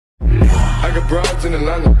I got broads in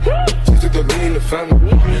Atlanta. She took the lean in the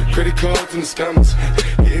family. Credit cards and the scammers.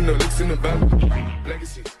 Hitting the licks in the van.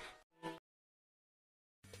 Legacies.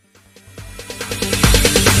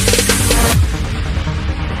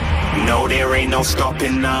 No, there ain't no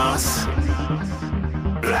stopping us.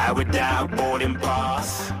 Fly without boarding pass.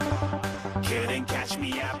 Couldn't catch me,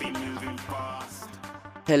 I'll be moving fast.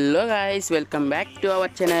 Hello guys, welcome back to our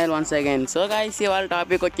channel once again. So guys, ఇవాళ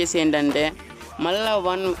topic వచ్చేసి ఏంటంటే మళ్ళీ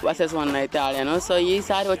 1 vs 1 అయితే ఆడాను. So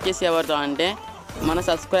ఈసారి వచ్చేసి ఎవరితో అంటే మన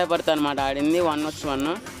సబ్స్క్రైబర్తో అనమాట ఆడింది 1 vs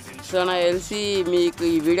 1. సో నాకు తెలిసి మీకు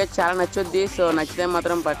ఈ వీడియో చాలా నచ్చుద్ది. సో నచ్చితే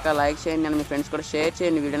మాత్రం పక్కా లైక్ చేయండి అండ్ మీ ఫ్రెండ్స్ కూడా షేర్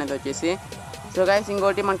చేయండి వీడియోని అయితే వచ్చేసి. సో గైస్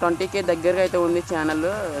ఇంకోటి మన 20K దగ్గరగా అయితే ఉంది ఛానల్,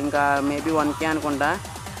 ఇంకా మేబీ 1K అనుకుంటా.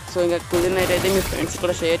 సో ఇంకా కుదిరినట్టయితే మీ ఫ్రెండ్స్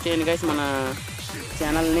కూడా షేర్ చేయండి గైస్ మన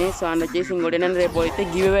ఛానల్ని. సో అండ్ వచ్చేసి ఇంకోటి నేను రేపు అయితే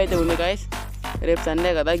గివ్ అవే అయితే ఉంది గైస్, రేపు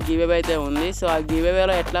సండే కదా గివ్ అవే అయితే ఉంది. సో ఆ గివ్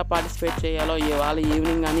అవేలో ఎట్లా పార్టిసిపేట్ చేయాలో ఇవాళ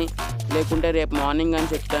ఈవినింగ్ కానీ లేకుంటే రేపు మార్నింగ్ అని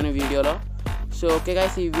చెప్తాను వీడియోలో. సో ఓకే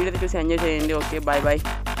గైస్, ఈ వీడియో చూసి ఎంజాయ్ చేయండి. Okay bye bye.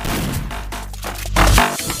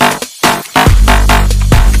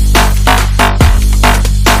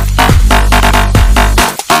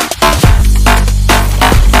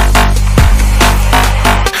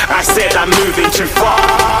 I'm moving too far,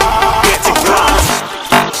 get to glass.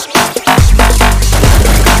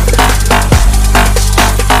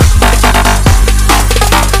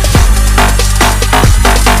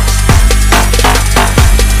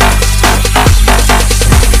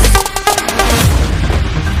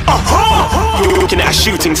 Looking at a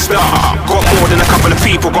shooting star. Got more than a couple of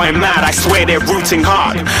people going mad, I swear they're rooting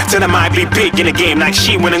hard. Tell them I'd be big in the game like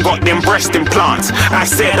she went and got them breast implants. I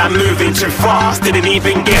said I'm moving too fast, didn't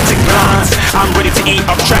even get to glance. I'm ready to eat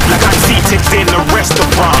up track like I'm seated in a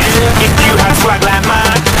restaurant. If you had swag like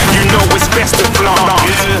mine, you know it's best to flaunt.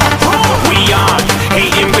 We aren't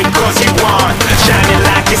hating because you aren't shining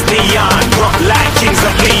like it's neon, rock like kings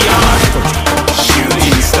of Leon.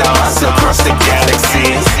 Shooting stars across the galaxy,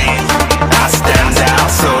 I stand out,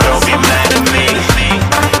 so don't be mad at me.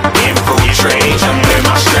 Infiltrate, I'm with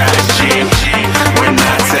my strategy. When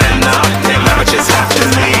I turn up, them amateurs have to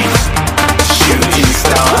leave. Shooting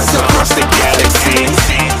stars across the galaxy,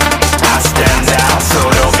 I stand out, so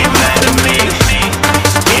don't be mad at me.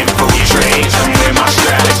 Infiltrate, I'm with my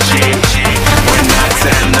strategy. When I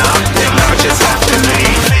turn up, them amateurs have to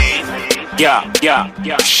leave. Yeah, shoot,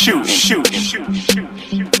 yeah, shoot,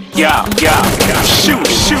 yeah,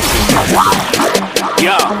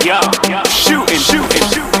 shooting,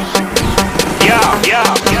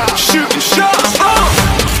 yeah, shooting shots.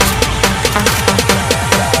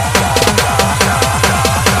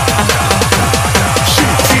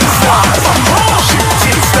 Shooting stars,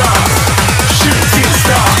 shooting stars, shooting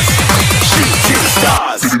stars, shooting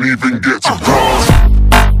stars. Didn't even get to cross.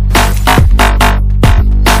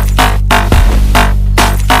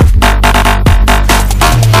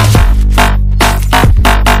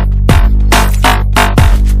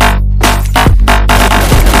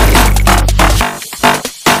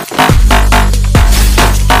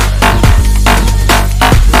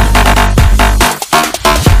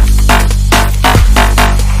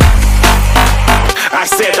 I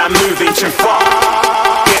said I'm moving too far,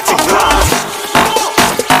 get to glass.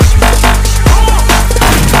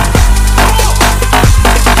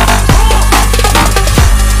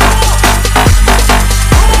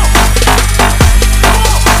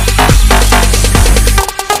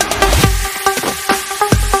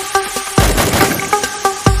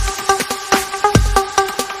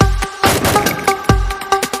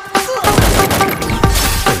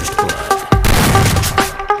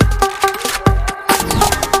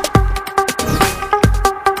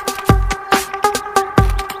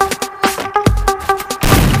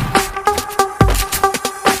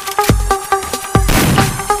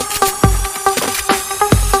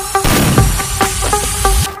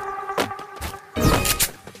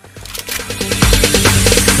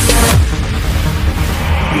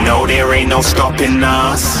 No, there ain't no stopping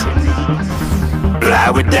us. Fly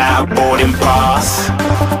without boarding pass.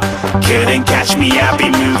 Couldn't catch me, I'll be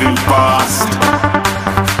moving fast.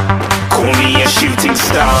 Call me a shooting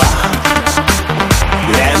star.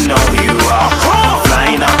 Let them know who you are.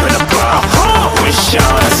 Flying up in a bar. Wish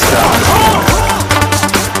on a star.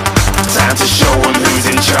 Time to show them who's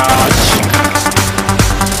in charge.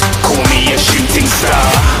 Call me a shooting star.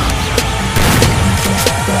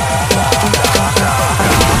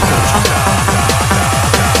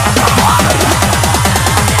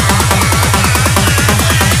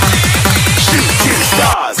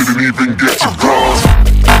 Didn't even get to cross.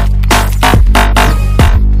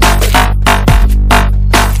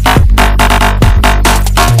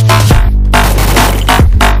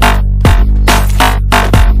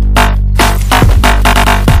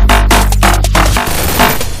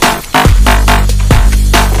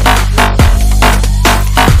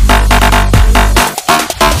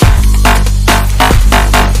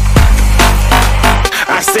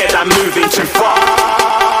 said I'm moving too far.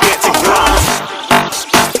 Get to glass.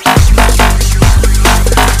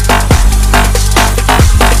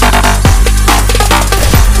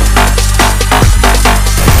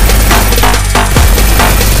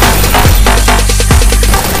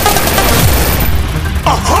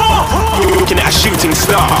 Looking at a shooting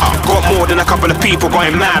star. Got more than a couple of people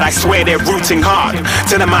going mad, I swear they're rooting hard.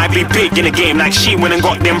 Tell them I'd be big in the game like she went and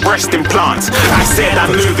got them breast implants. I said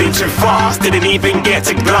I'm moving too fast, didn't even get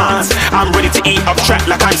a glance. I'm ready to eat up track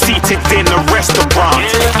like I'm seated in a restaurant.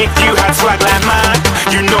 If you had swag like mine,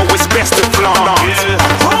 you know it's best to flaunt.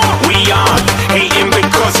 We aren't hating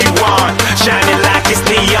because you aren't shining like it's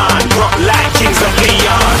neon, rock like kings of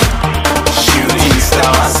Leon. Shooting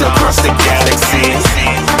stars across the galaxy,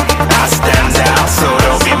 I stand out, so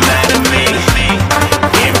don't be mad at me.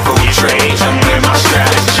 Infiltration with my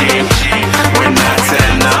strategy. When I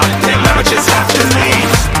turn up, then I just have to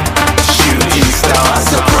leave. Shooting stars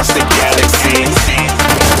across the galaxy,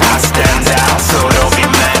 I stand out, so don't be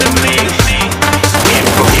mad at me.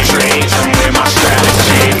 Infiltration with my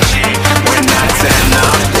strategy. When I turn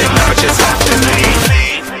up, then I just have to leave.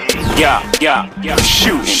 Yeah,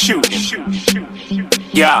 shoot, shoot, shoot.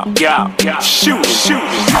 Yeah, shoot, shoot.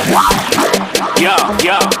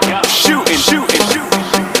 Yeah, shooting, shooting, shooting.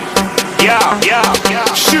 Yeah,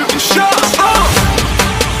 shooting shots.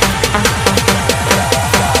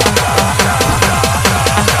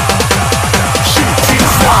 Shooting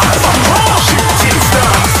stars, shooting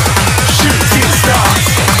stars, shooting stars,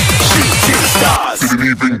 shooting stars. Didn't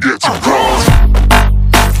even get to cross.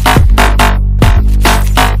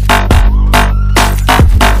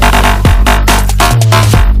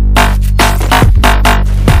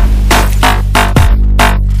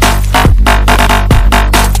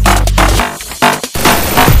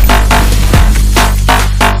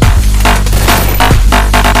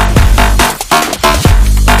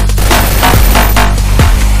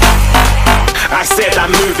 I said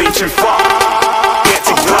I'm moving too far.